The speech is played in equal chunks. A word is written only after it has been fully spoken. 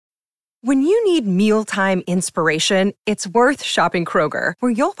When you need mealtime inspiration, it's worth shopping Kroger,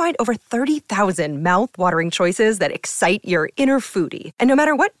 where you'll find over 30,000 mouth-watering choices that excite your inner foodie. And no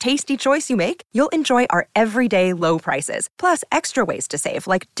matter what tasty choice you make, you'll enjoy our everyday low prices, plus extra ways to save,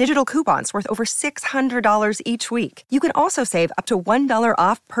 like digital coupons worth over $600 each week. You can also save up to $1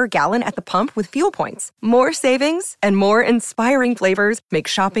 off per gallon at the pump with fuel points. More savings and more inspiring flavors make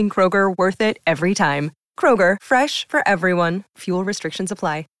shopping Kroger worth it every time. Kroger, fresh for everyone. Fuel restrictions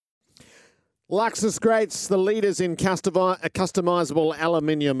apply. Luxus Grates, the leaders in customisable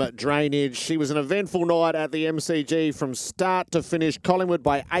aluminium drainage. She was an eventful night at the MCG from start to finish. Collingwood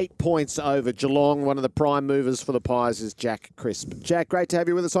by 8 points over Geelong. One of the prime movers for the Pies is Jack Crisp. Jack, great to have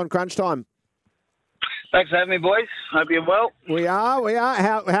you with us on Crunch Time. Thanks for having me, boys. Hope you're well. We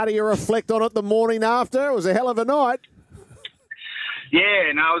are. How do you reflect on it the morning after? It was a hell of a night.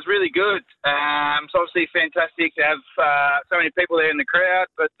 Yeah, no, it was really good. It's obviously fantastic to have so many people there in the crowd.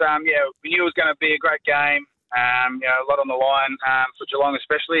 But, we knew it was going to be a great game. A lot on the line for Geelong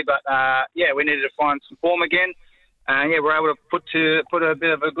especially. But, we needed to find some form again. We're able to put a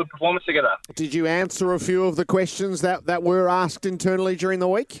bit of a good performance together. Did you answer a few of the questions that were asked internally during the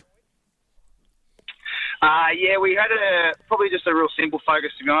week? We had probably just a real simple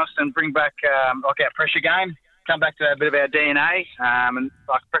focus, to be honest, and bring back our pressure game. Come back to a bit of our DNA, and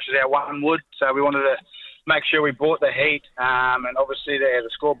like pressure's our one wood, so we wanted to make sure we brought the heat, and obviously the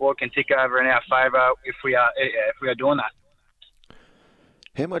scoreboard can tick over in our favour if we are doing that.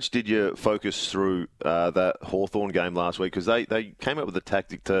 How much did you focus through that Hawthorn game last week? Because they came up with a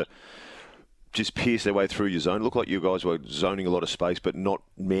tactic to just pierce their way through your zone. It looked like you guys were zoning a lot of space, but not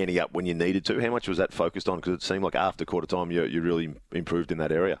manning up when you needed to. How much was that focused on? Because it seemed like after quarter time you really improved in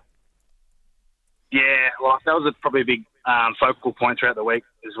that area. Yeah, well, that was probably a big focal point throughout the week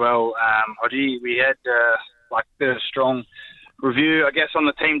as well. We had a bit of a strong review, I guess, on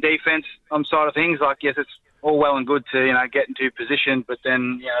the team defence side of things. Yes, it's all well and good to get into position, but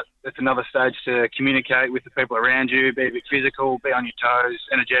then it's another stage to communicate with the people around you, be a bit physical, be on your toes,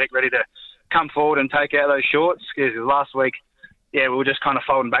 energetic, ready to come forward and take out those shorts. Because last week, we were just kind of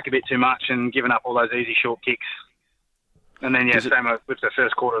folding back a bit too much and giving up all those easy short kicks. And then, same with the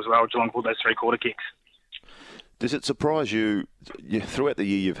first quarter as well. Geelong pulled those three-quarter kicks. Does it surprise you, throughout the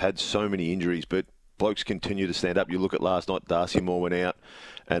year you've had so many injuries, but blokes continue to stand up? You look at last night, Darcy Moore went out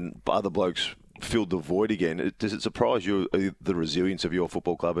and other blokes filled the void again. Does it surprise you, the resilience of your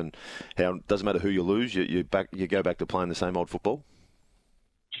football club, and how it doesn't matter who you lose, you go back to playing the same old football?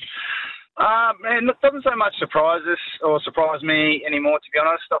 It doesn't so much surprise us or surprise me anymore, to be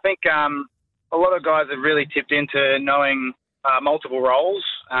honest. I think a lot of guys have really tipped into knowing multiple roles,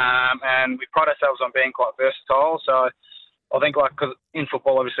 and we pride ourselves on being quite versatile. So I think, because in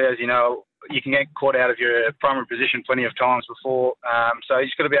football, obviously, as you know, you can get caught out of your primary position plenty of times before. So you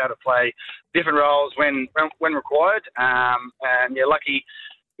just got to be able to play different roles when required. Lucky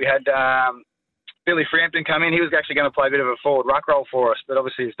we had Billy Frampton come in. He was actually going to play a bit of a forward ruck role for us, but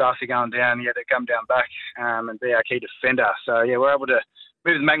obviously with Darcy going down, he had to come down back and be our key defender. So we're able to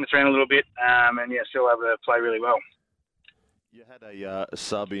move the magnets around a little bit, and still able to play really well. You had a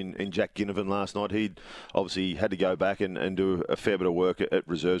sub in Jack Ginnivan last night. He obviously had to go back and do a fair bit of work at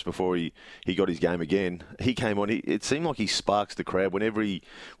reserves before he got his game again. He came on. It seemed like he sparks the crowd whenever he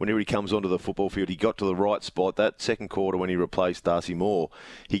comes onto the football field. He got to the right spot. That second quarter when he replaced Darcy Moore,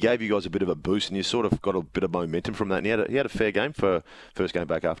 he gave you guys a bit of a boost, and you sort of got a bit of momentum from that. And he had a fair game for first game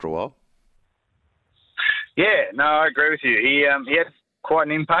back after a while. Yeah, no, I agree with you. He had quite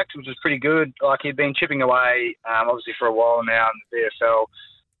an impact, which was pretty good. He'd been chipping away, obviously for a while now in the VFL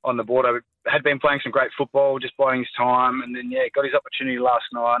on the border. Had been playing some great football, just biding his time, and then got his opportunity last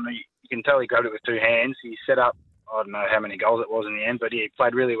night. And you can tell he grabbed it with two hands. He set up, I don't know how many goals it was in the end, but he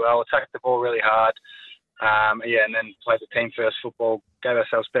played really well, attacked the ball really hard. And then played the team first football, gave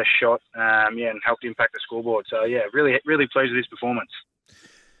ourselves best shot, and helped impact the scoreboard. So really, really pleased with his performance.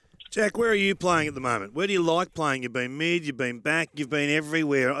 Jack, where are you playing at the moment? Where do you like playing? You've been mid, you've been back, you've been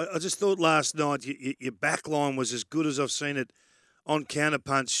everywhere. I just thought last night your back line was as good as I've seen it on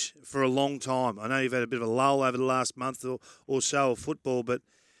Counterpunch for a long time. I know you've had a bit of a lull over the last month or so of football, but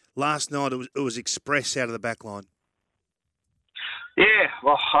last night it was express out of the back line. Yeah,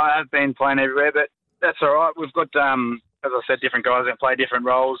 well, I have been playing everywhere, but that's all right. We've got, as I said, different guys that play different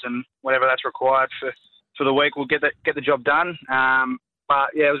roles, and whatever that's required for the week, we'll get the job done.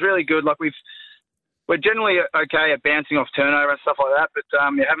 But it was really good. We're generally okay at bouncing off turnover and stuff like that, but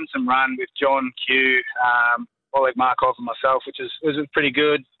having some run with John, Q, Oleg Markov and myself, which was pretty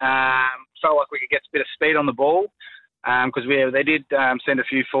good. Felt like we could get a bit of speed on the ball because they did send a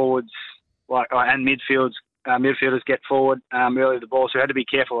few forwards and midfields midfielders get forward early with the ball, so we had to be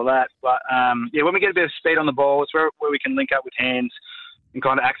careful of that. But, when we get a bit of speed on the ball, it's where we can link up with hands and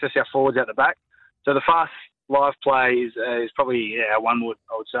kind of access our forwards out the back. So the fast live play is probably one wood,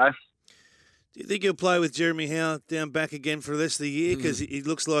 I would say. Do you think he'll play with Jeremy Howe down back again for the rest of the year? Because he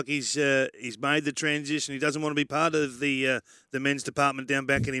looks like he's made the transition. He doesn't want to be part of the men's department down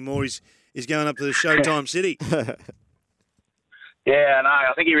back anymore. He's going up to the Showtime City. Yeah, no,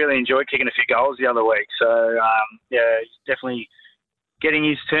 I think he really enjoyed kicking a few goals the other week. So, he's definitely getting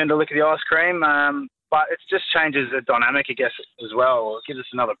his turn to lick the ice cream. But it just changes the dynamic, I guess, as well. It gives us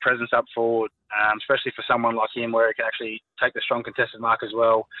another presence up forward, especially for someone like him where he can actually take the strong contested mark as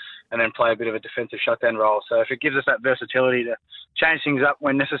well and then play a bit of a defensive shutdown role. So if it gives us that versatility to change things up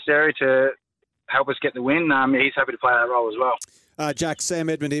when necessary to help us get the win, he's happy to play that role as well. Jack, Sam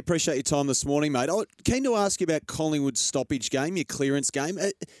Edmund here. Appreciate your time this morning, mate. I'm keen to ask you about Collingwood's stoppage game, your clearance game.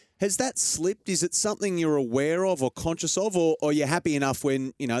 Has that slipped? Is it something you're aware of or conscious of, or are you happy enough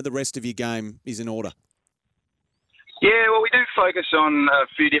when, the rest of your game is in order? Yeah, well, we do focus on a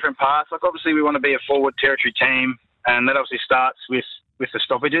few different parts. Like, obviously, we want to be a forward territory team, and that obviously starts with the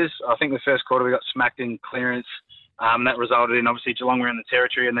stoppages. I think the first quarter we got smacked in clearance. That resulted in, obviously, Geelong were in the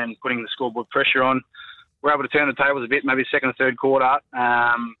territory and then putting the scoreboard pressure on. We're able to turn the tables a bit, maybe second or third quarter.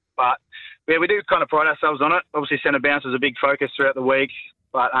 But, we do kind of pride ourselves on it. Obviously, centre bounce was a big focus throughout the week.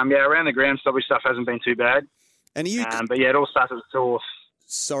 But, around the ground stoppage stuff hasn't been too bad. And are you... but, it all starts at the source.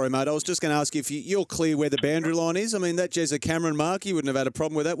 Sorry, mate. I was just going to ask you if you're clear where the boundary line is. I mean, that Jezza Cameron mark, you wouldn't have had a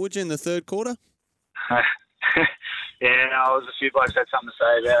problem with that, would you, in the third quarter? Yeah, no, a few blokes had something to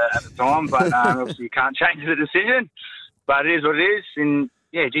say about it at the time, but obviously you can't change the decision. But it is what it is. And,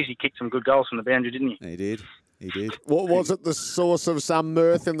 geez, he kicked some good goals from the boundary, didn't he? He did. What was it the source of some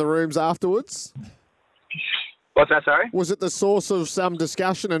mirth in the rooms afterwards? What's that, sorry? Was it the source of some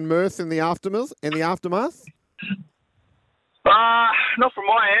discussion and mirth in the aftermath? Not from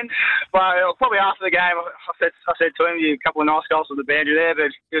my end, but probably after the game, I said to him, "You a couple of nice goals from the boundary there,"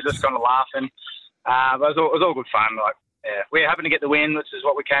 but he was just kind of laughing. But it was all good fun. We happened to get the win, which is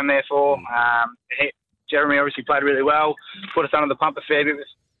what we came there for. Jeremy obviously played really well, put us under the pump a fair bit with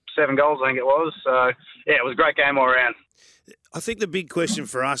 7 goals, I think it was. So it was a great game all around. I think the big question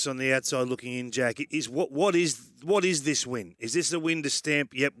for us on the outside looking in, Jack, is what is this win? Is this a win to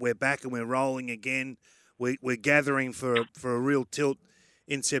stamp? Yep, we're back and we're rolling again. We're gathering for a real tilt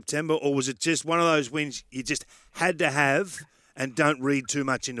in September, or was it just one of those wins you just had to have and don't read too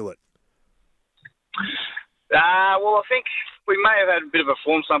much into it? Well, I think we may have had a bit of a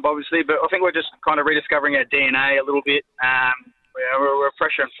form slump, obviously, but I think we're just kind of rediscovering our DNA a little bit. We're a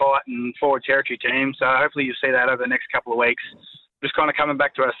pressure and fight and forward territory team, so hopefully you'll see that over the next couple of weeks. Just kind of coming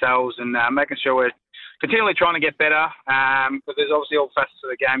back to ourselves and making sure we're continually trying to get better, but there's obviously all facets of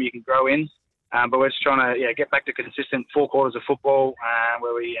the game you can grow in. But we're just trying to get back to consistent 4 quarters of football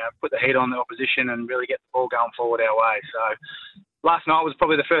where we put the heat on the opposition and really get the ball going forward our way. So last night was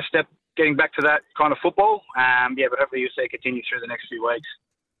probably the first step getting back to that kind of football. But hopefully you'll see it continue through the next few weeks.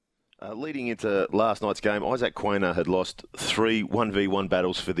 Leading into last night's game, Isaac Quaynor had lost 3 1v1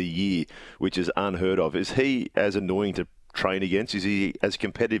 battles for the year, which is unheard of. Is he as annoying to train against? Is he as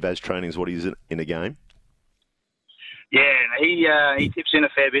competitive as training as what he is in a game? Yeah, he tips in a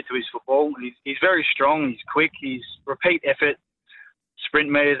fair bit to his football. He's very strong, he's quick, his repeat effort, sprint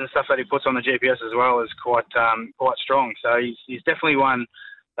meters and stuff that he puts on the GPS as well is quite strong. So he's definitely one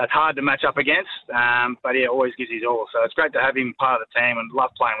that's hard to match up against, but always gives his all. So it's great to have him part of the team and love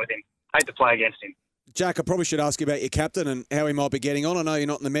playing with him. Hate to play against him. Jack, I probably should ask you about your captain and how he might be getting on. I know you're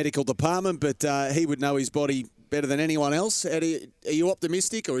not in the medical department, but he would know his body better than anyone else. Are you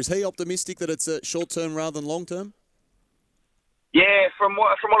optimistic, or is he optimistic that it's a short-term rather than long-term? Yeah, from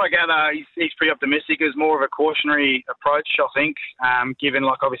what I gather, he's pretty optimistic. It's more of a cautionary approach, I think, given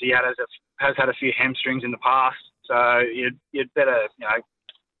obviously he has had a few hamstrings in the past. So you'd better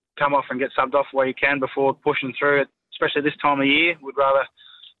come off and get subbed off where you can before pushing through it, especially this time of year. We'd rather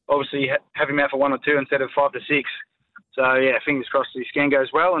obviously have him out for 1 or 2 instead of 5 to 6. So fingers crossed the scan goes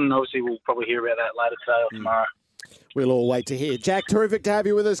well, and obviously we'll probably hear about that later today or tomorrow. We'll all wait to hear. Jack, terrific to have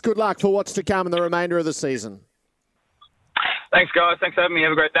you with us. Good luck for what's to come in the remainder of the season. Thanks, guys. Thanks for having me.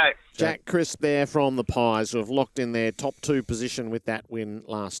 Have a great day. Jack Crisp there from the Pies, who have locked in their top 2 position with that win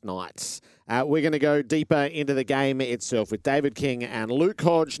last night. We're going to go deeper into the game itself with David King and Luke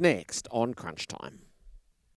Hodge next on Crunch Time.